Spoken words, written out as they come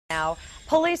Now,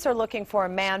 police are looking for a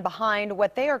man behind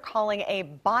what they are calling a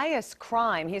bias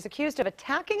crime. He's accused of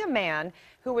attacking a man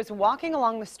who was walking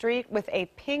along the street with a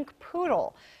pink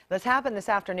poodle. This happened this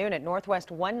afternoon at Northwest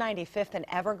 195th and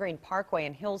Evergreen Parkway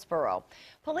in Hillsborough.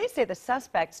 Police say the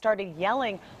suspect started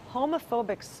yelling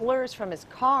homophobic slurs from his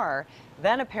car,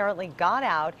 then apparently got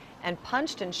out and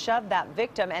punched and shoved that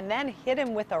victim and then hit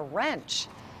him with a wrench.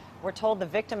 We're told the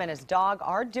victim and his dog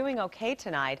are doing okay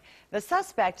tonight. The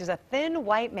suspect is a thin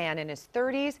white man in his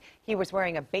 30s. He was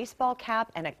wearing a baseball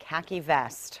cap and a khaki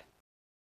vest.